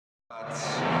But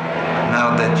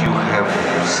now that you have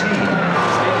seen, you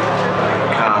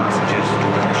can't just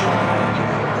let you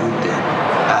good then.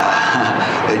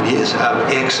 Yes,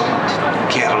 excellent,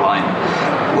 Caroline.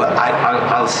 Well,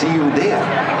 I'll see you there.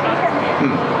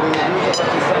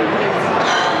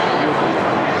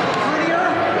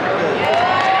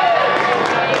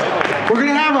 We're going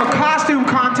to have a costume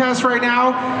contest right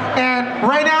now, and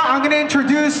right now I'm going to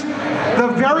introduce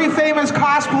the very famous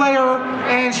cosplayer,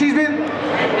 and she's been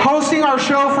hosting our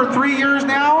show for 3 years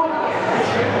now,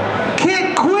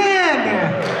 Kit Quinn!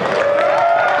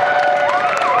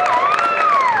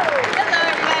 Hello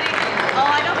everybody. Oh,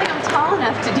 I don't think I'm tall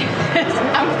enough to do this.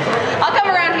 I'll come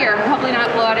around here, hopefully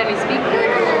not blow out any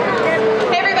speakers.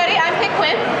 Hey everybody, I'm Kit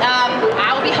Quinn.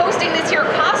 I will be hosting this here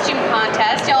costume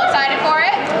contest. Y'all excited for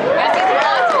it? We're gonna see some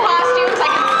awesome costumes. I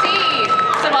can see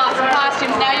some awesome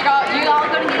costumes. Now you all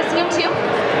are going to get to see them too.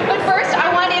 But first,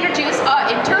 I want to introduce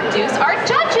our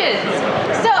judges.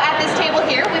 So at this table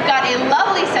here, we've got a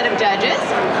lovely set of judges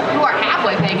who are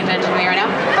halfway paying attention to me right now.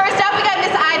 First up, we got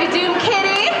Miss Ivy Doom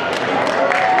Kitty.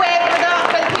 Wave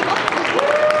for the people.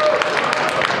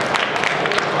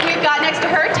 We've got next to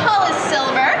her, Tall as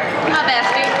Silver, my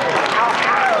bestie.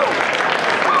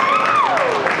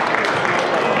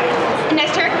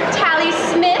 Next to her, Tally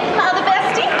Smith, my other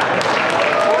bestie.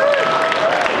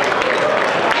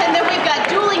 And then we've got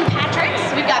Dueling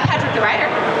Patricks. We've got Patrick the Writer.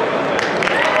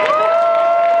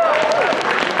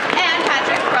 And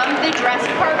Patrick from the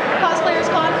Jurassic Park Cosplayers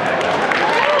Con.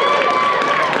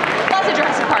 Lots of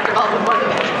Jurassic Park involved with one of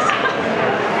the pictures.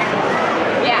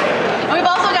 Yeah. And we've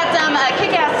also got some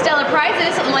kick-ass stellar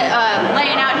prizes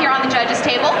laying out here on the judges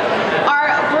table. Our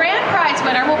grand prize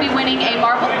winner will be winning a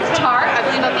marble guitar, I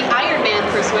believe of the Iron Man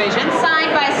persuasion,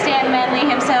 signed by Stan Manley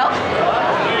himself.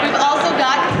 We've also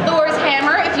got Thor's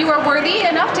hammer. If you are worthy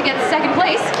enough to get second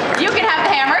place, you can have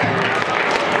the hammer.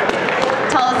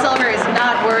 Tall as Silver is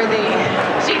not worthy.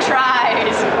 She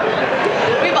tries.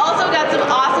 We've also got some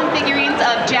awesome figurines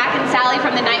of Jack and Sally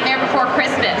from The Nightmare Before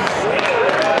Christmas.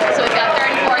 So we've got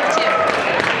third and fourth too.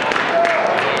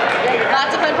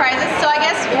 Lots of fun prizes. So I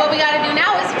guess what we got to do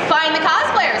now is find the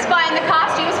cosplayers, find the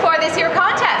costumes for this here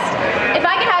contest. If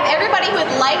I could have everybody who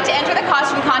would like to enter the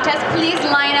costume contest, please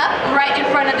line up right in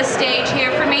front of the stage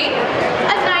here for me.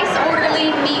 A nice,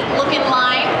 orderly, neat looking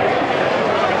line.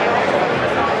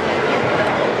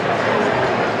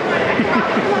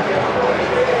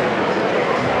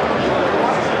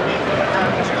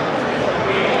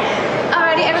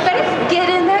 Alrighty, everybody, get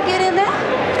in there, get in there.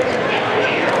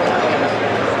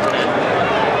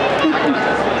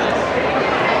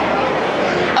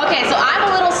 Okay, so I'm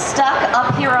a little stuck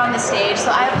up here on the stage,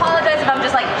 so I apologize if I'm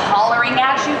just like hollering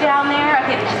at you down there. I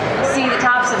can see the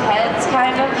tops of heads,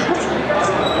 kind of.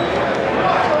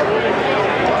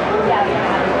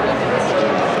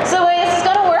 So the way this is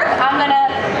gonna work, I'm gonna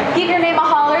give your name a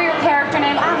holler, your character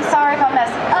name. I'm sorry if I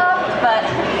mess up, but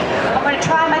I'm gonna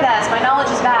try my best. My knowledge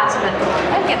is vast, but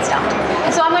I get stumped.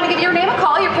 And so I'm gonna give your name a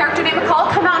call, your character name a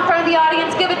call, come out in front of the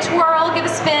audience, give a twirl, give a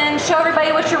spin, show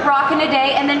everybody what you're rocking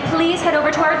today, and then please head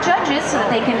over to our judges so that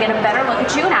they can get a better look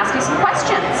at you and ask you some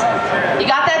questions. You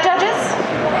got that, judges?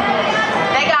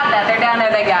 They got that. They're down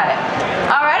there. They got it.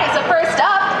 Alrighty, so first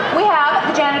up, we have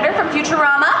the janitor from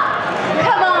Futurama.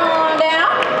 Come on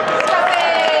down.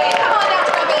 Scruffy. Come on down,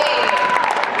 Scruffy.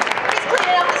 He's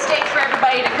cleaning up the stage for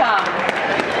everybody to come.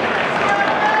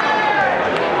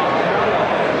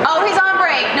 Oh, he's on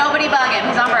break. Nobody bug him.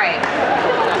 He's on break.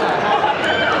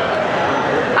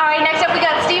 Alright, next up we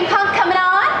got Steampunk coming on.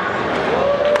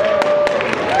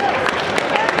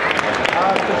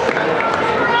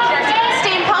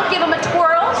 Steampunk, give him a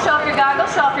twirl. Show off your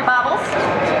goggles. Show off your bobbles.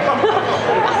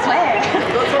 I swear.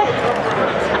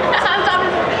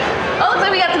 Oh, looks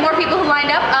like we got some more people who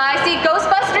lined up. I see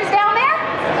Ghostbusters down there.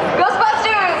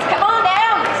 Ghostbusters, come on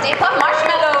down. Stay Puft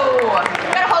Marshmallow.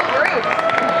 We got a whole group.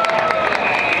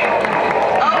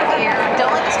 Oh dear,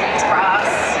 don't let the streets cross.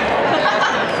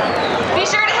 Be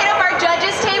sure to hit up our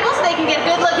judges table so they can get a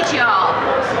good look at y'all.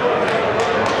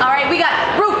 Alright, we got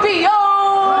Rufio.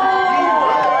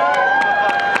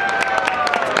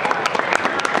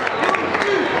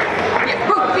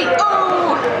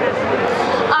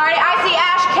 Alright, I see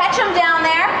Ash Ketchum down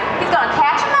there. He's gonna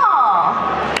catch them all.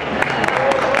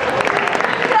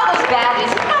 Look at all those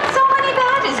badges. He's got so many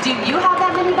badges. Do you have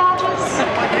that many badges?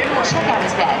 Check out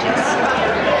his badges.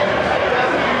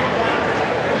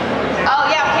 Oh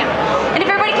yeah, we can. And if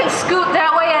everybody can scoot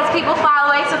that way as people file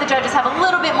away so the judges have a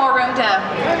little bit more room to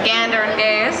gander and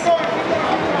gaze.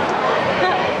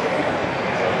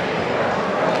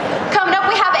 Coming up,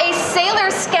 we have a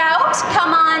Sailor Scout.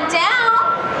 Come on down.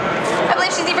 I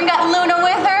believe she's even got Luna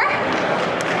with her.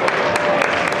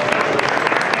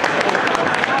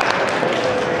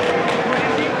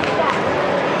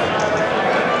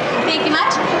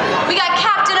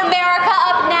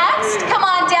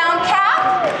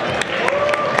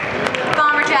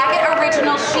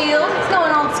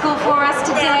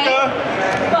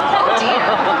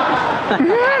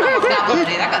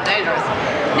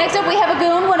 Next up, we have a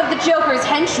goon, one of the Joker's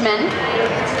henchmen.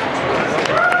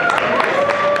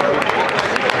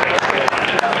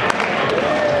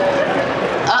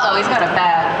 Uh-oh, he's got a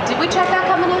bag. Did we check that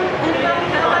coming in?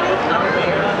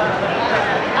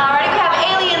 Alrighty, we have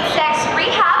Alien Sex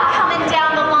Rehab coming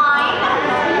down the line.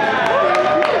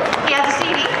 He has a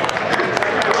CD.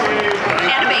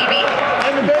 And a baby.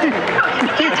 You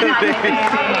can't deny it.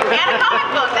 And a comic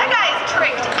book. That guy is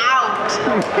tricked out.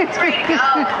 It's ready to go.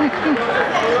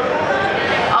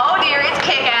 Oh dear, it's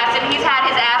Kick-Ass, and he's had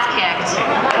his ass kicked.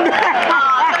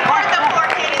 Support the poor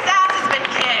kid. His ass has been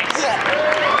kicked.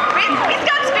 He's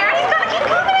got spirit. He's gonna keep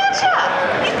coming at you.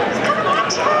 He's coming at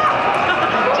you.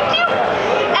 Too cute.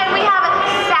 And we have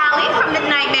Sally from The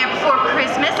Nightmare Before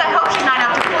Christmas. I hope she's not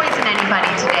out to poison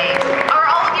anybody today. Are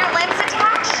all of your limbs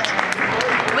attached?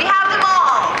 We have them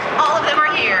all. All of them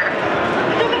are here.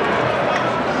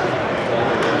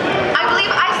 I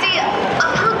believe I see a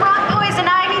punk rock poison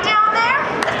ivy down there.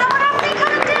 Is that what I see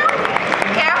coming down?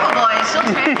 Careful, boys. She'll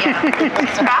trip you.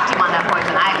 She's crafty on that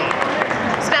poison ivy.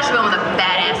 Especially one with a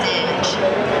badass edge.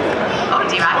 Oh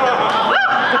dear, I felt that.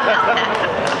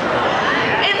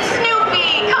 And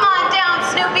Snoopy, come on down,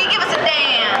 Snoopy, give us a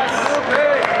dance.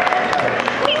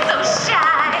 He's so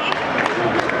shy.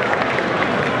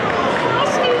 Hi,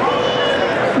 Snoopy.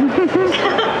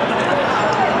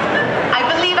 I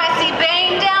believe I see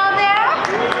Bane down there.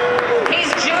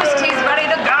 He's juiced, he's ready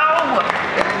to go.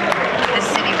 This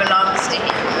city belongs to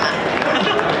him.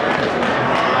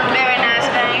 Very nice,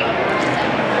 Bane.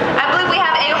 I believe we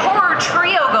have a horror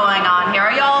trio going on here.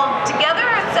 Are y'all together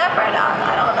or separate?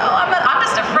 I don't know. I'm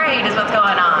just afraid is what's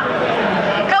going on.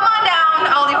 Come on down,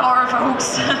 all the horror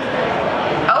folks.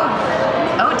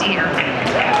 Oh dear.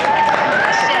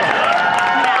 Shit.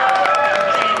 No.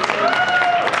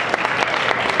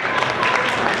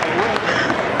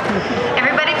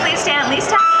 Everybody please stand at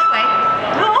least halfway.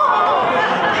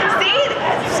 See?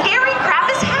 Scary crap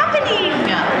is happening.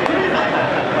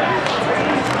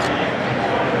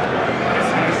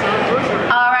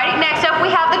 Alrighty, next up we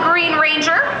have the Green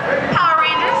Ranger, Power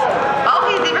Rangers. Oh,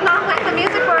 he's even gonna play the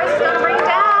music for us. He's gonna bring it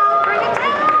down, bring it down.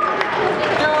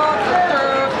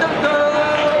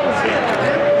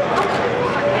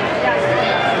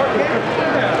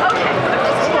 Okay, I'm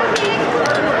just checking.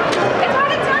 It's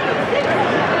hard to tell you.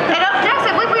 And up next,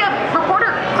 I believe we have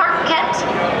reporter Clark Kent.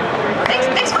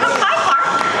 Thanks for coming by, Clark.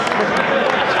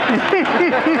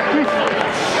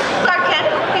 Clark Kent,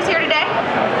 he's here today.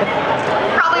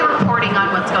 Probably reporting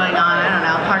on what's going on. I don't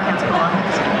know. Clark Kent's cool.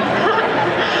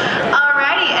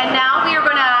 Alrighty, and now we are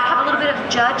going to have a little bit of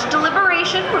judge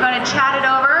deliberation. We're going to chat it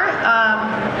over,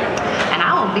 and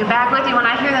I will be back with you when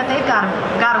I hear that they've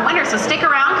got a winner. So stick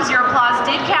around because your applause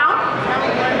did count.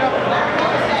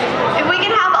 If we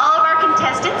can have all of our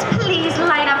contestants please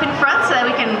line up in front so that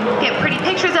we can get pretty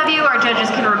pictures of you. Our judges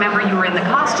can remember you were in the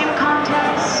costume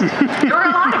contest. There were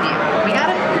a lot of you. We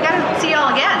gotta see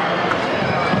y'all again.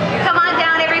 Come on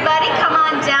down, everybody. Come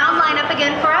on down. Line up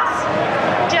again for us.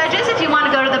 Judges, if you want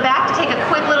to go to the back to take a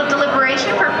quick little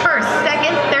deliberation for first,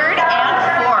 second, third, and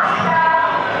fourth.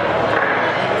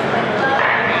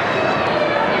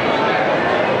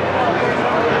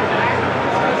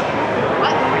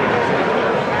 What?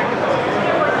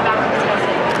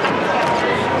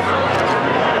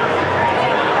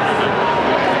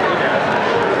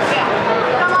 Yeah.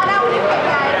 Come on out with it,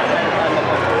 guys.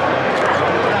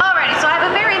 Alrighty, so I have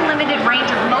a very limited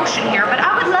range of motion here, but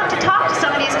I would love to talk to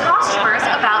some of these costumers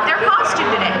about their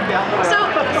costume today. So,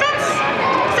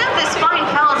 since this fine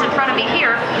fella's in front of me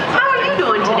here, how are you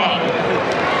doing today?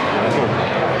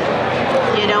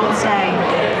 You don't say.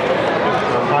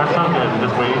 So far, so good.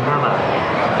 Just waiting for a minute.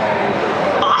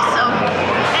 Awesome.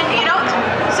 And you know,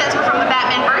 since we're from the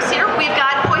Batman verse here, we've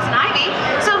got Poison Ivy.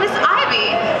 So, Miss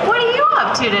Ivy, what are you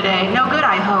up to today? No good,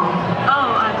 I hope.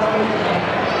 Oh,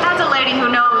 as a lady who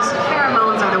knows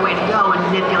pheromones are the way to go in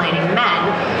manipulating men,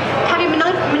 have you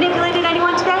manipulated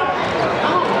anyone today?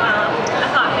 Oh, I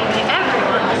thought maybe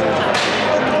everyone was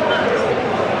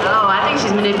Oh, I think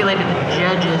she's manipulated the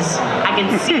judges. I can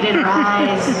see it in her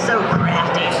eyes. So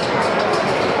crafty.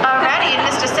 Alrighty, and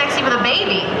Mr. Sexy with a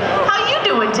Baby, how you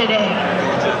doing today?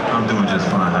 I'm doing just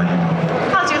fine. How you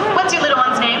doing? What's your little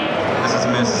one's name? This is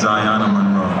Miss Ziana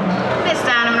Monroe. Miss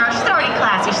Diana Monroe. She's already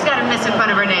classy. She's got a miss in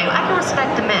front of her name. I can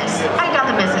respect the miss. I got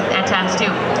the miss at times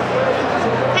too.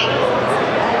 Hey.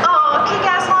 Oh,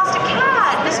 Kick-Ass lost a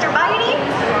cat. Mr. Bitey?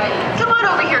 Come on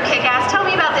over here, Kick-Ass. Tell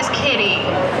me about this kitty.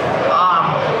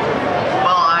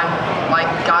 Well, I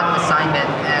got an assignment,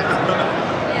 and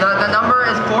the number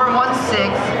is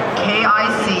 416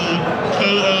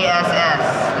 KICKASS.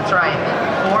 That's right,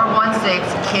 416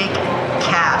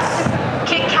 Kick-Cass.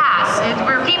 Kick-Cass.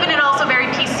 We're keeping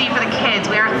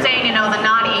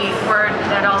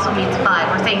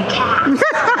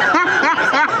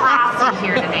Snoopy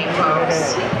here today,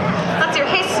 folks. Let's hear,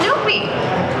 hey Snoopy!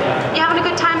 You having a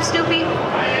good time, Snoopy?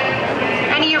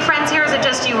 Any of your friends here, or is it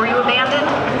just you? Were you abandoned?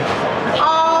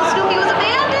 Oh, Snoopy was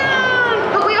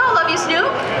abandoned! But we all love you, Snoop.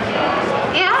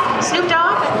 Yeah? Snoop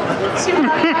Dogg? Snoop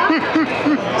Dogg?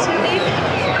 Snoopy?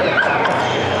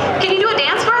 Can you do a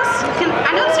dance for us?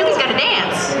 I know Snoopy's got a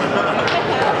dance.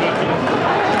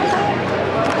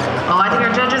 Oh, I think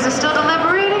our judges are still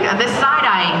deliberating. This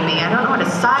side-eyeing me. I don't know what a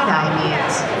side-eye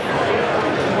means.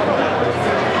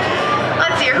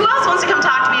 Let's see here. Who else wants to come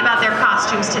talk to me about their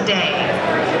costumes today?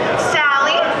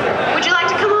 Sally, would you like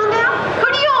to come on down?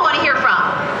 Who do you all want to hear from?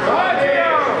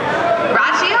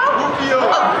 Rufio?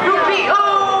 Oh, Rufio!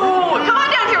 Come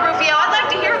on down here, Rufio. I'd like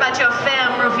to hear about your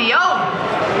femme, Rufio.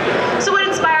 So what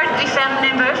inspired the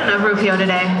feminine version of Rufio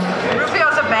today?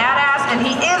 Rufio's a badass, and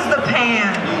he is the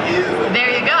pan.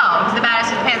 There you go. He's the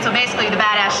badass with the pants. So basically, the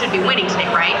badass should be winning today,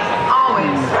 right?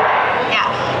 Always. Yeah.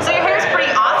 So your hair's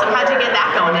pretty awesome. How'd you get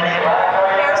that going today?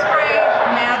 Hairspray,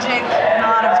 magic, and a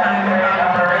lot of time.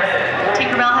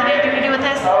 Tinkerbell had anything to do with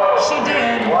this? She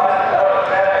did. She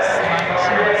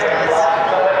always does.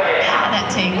 Yeah, that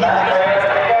Tink.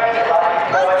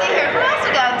 Let's see here. Who else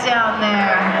we got down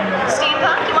there?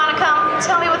 Steampunk, you want to come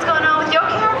tell me what's going on with your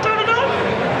character today?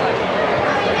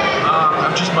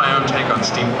 I'm just my own take on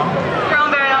steampunk. Your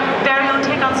own very own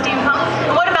take on steampunk?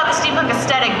 And what about the steampunk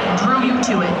aesthetic drew you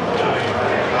to it?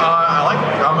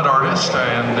 I'm an artist,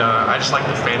 and I just like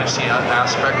the fantasy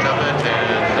aspect of it,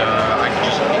 and I can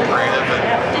just be creative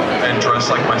and dress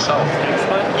like myself.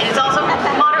 It's also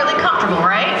moderately comfortable,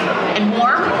 right? And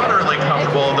warm? Moderately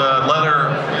comfortable. The leather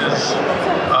is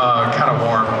kind of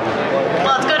warm.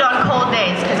 Well, it's good on cold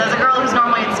days, because as a girl who's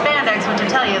normally in spandex, which I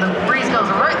tell you, the breeze goes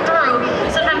right through.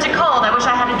 Sometimes you're cold. I wish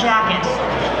I had a jacket.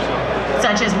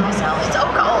 Such as myself. So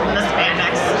cold in the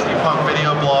spandex. Steampunk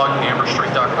video blog,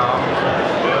 amberstreet.com.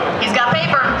 He's got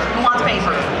paper. Who wants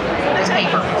paper? There's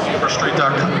paper.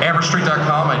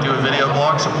 Amberstreet.com. I do a video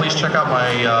blog, so please check out my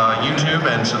YouTube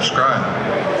and subscribe.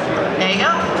 There you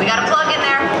go. We got a plug in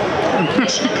there.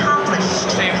 Mission accomplished.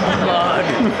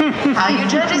 How you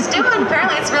judges doing?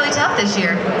 Apparently it's really tough this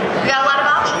year. We got a lot of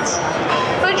options.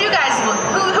 Who'd you like?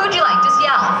 Just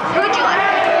yell. Who'd you like?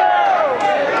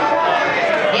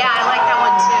 Yeah, I like that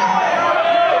one too.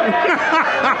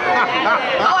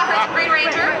 Oh, I heard the Green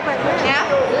Ranger. Yeah.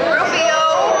 Rufio.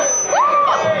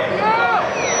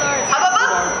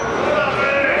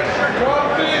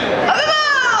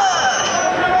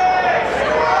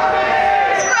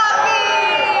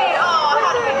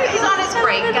 He's on his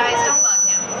break, guys. Don't bug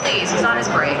him. Please, he's on his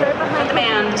break. Let the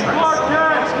man express.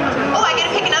 Oh, I get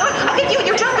to pick another one? I think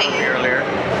you're jumping.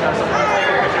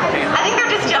 I think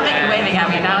they're just jumping and waving at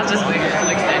me now. It's just weird.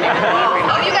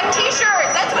 Oh, you got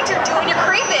t-shirts. That's what you're doing. You're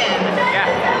creeping.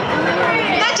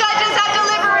 The judges have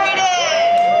deliberated.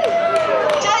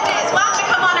 Judges, why don't you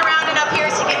come on around and up here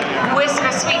so you can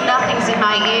whisper sweet nothings in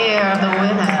my ear of the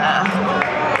winner.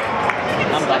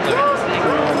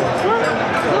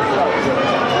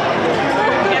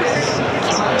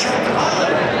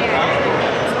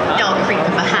 Y'all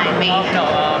creeping behind me. No,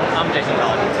 I'm Jason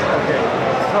Collins.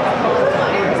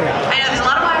 I know there's a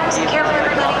lot of wires. Be careful,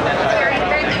 everybody. It's very,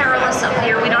 very perilous up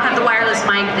here. We don't have the wireless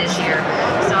mic this year,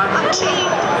 so I'm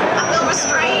unchained. I'm no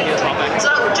restrained.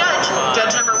 So,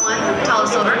 judge number one, Tall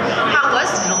Silver. How was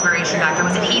the deliberation, Doctor?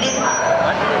 Was it heated?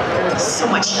 So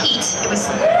much heat. It was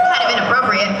kind of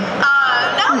inappropriate.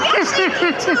 No, we actually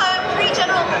came to a pretty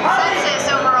general consensus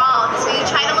overall, because we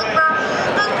try to look for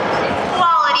the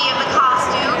quality of the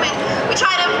costume, and we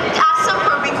try to ask some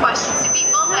probing questions to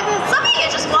people, but some of you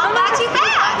just walk by too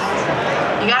fast.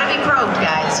 You gotta be probed,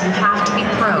 guys. You have to be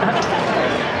probed.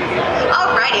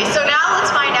 Alrighty, so now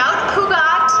let's find out who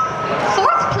got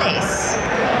 4th place.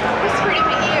 Whisper in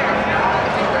my ear.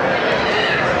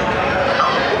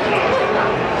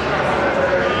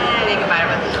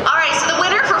 Alright, so the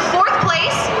winner for 4th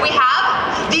place, we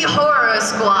have the Horror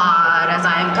Squad.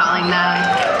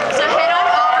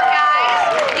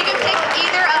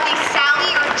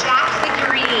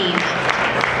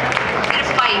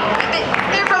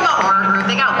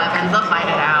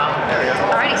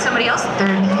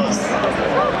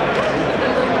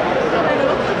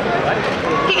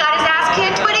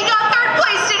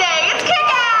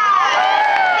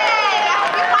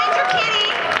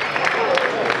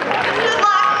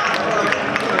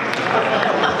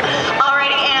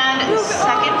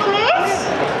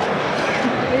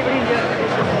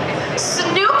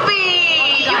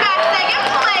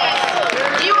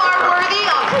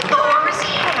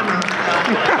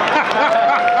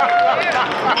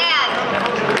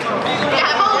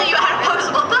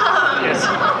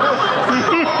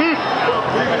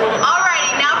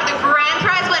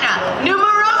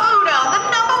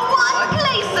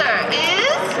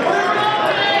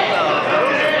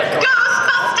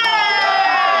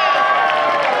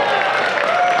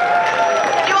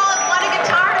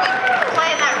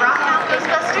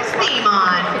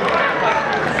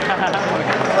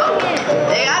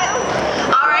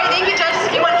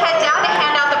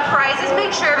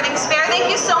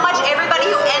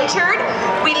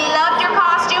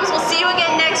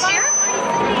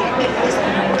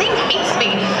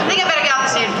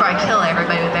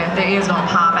 videos don't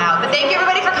pop out. But thank you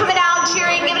everybody for coming out,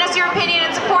 cheering, giving us your opinion,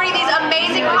 and supporting these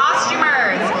amazing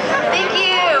costumers. Thank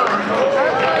you.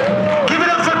 Give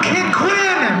it up for Kit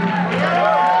Quinn.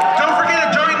 Don't forget to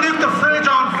join Nuke the Fridge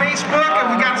on Facebook,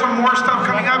 and we got some more stuff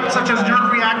coming up, such as Nerd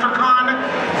ReactorCon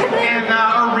and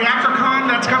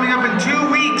ReactorCon that's coming up in 2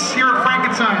 weeks here at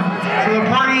Frankenstein. So the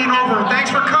party ain't over.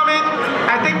 Thanks for coming.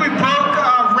 I think we broke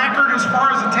a record as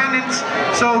far as attendance.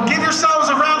 So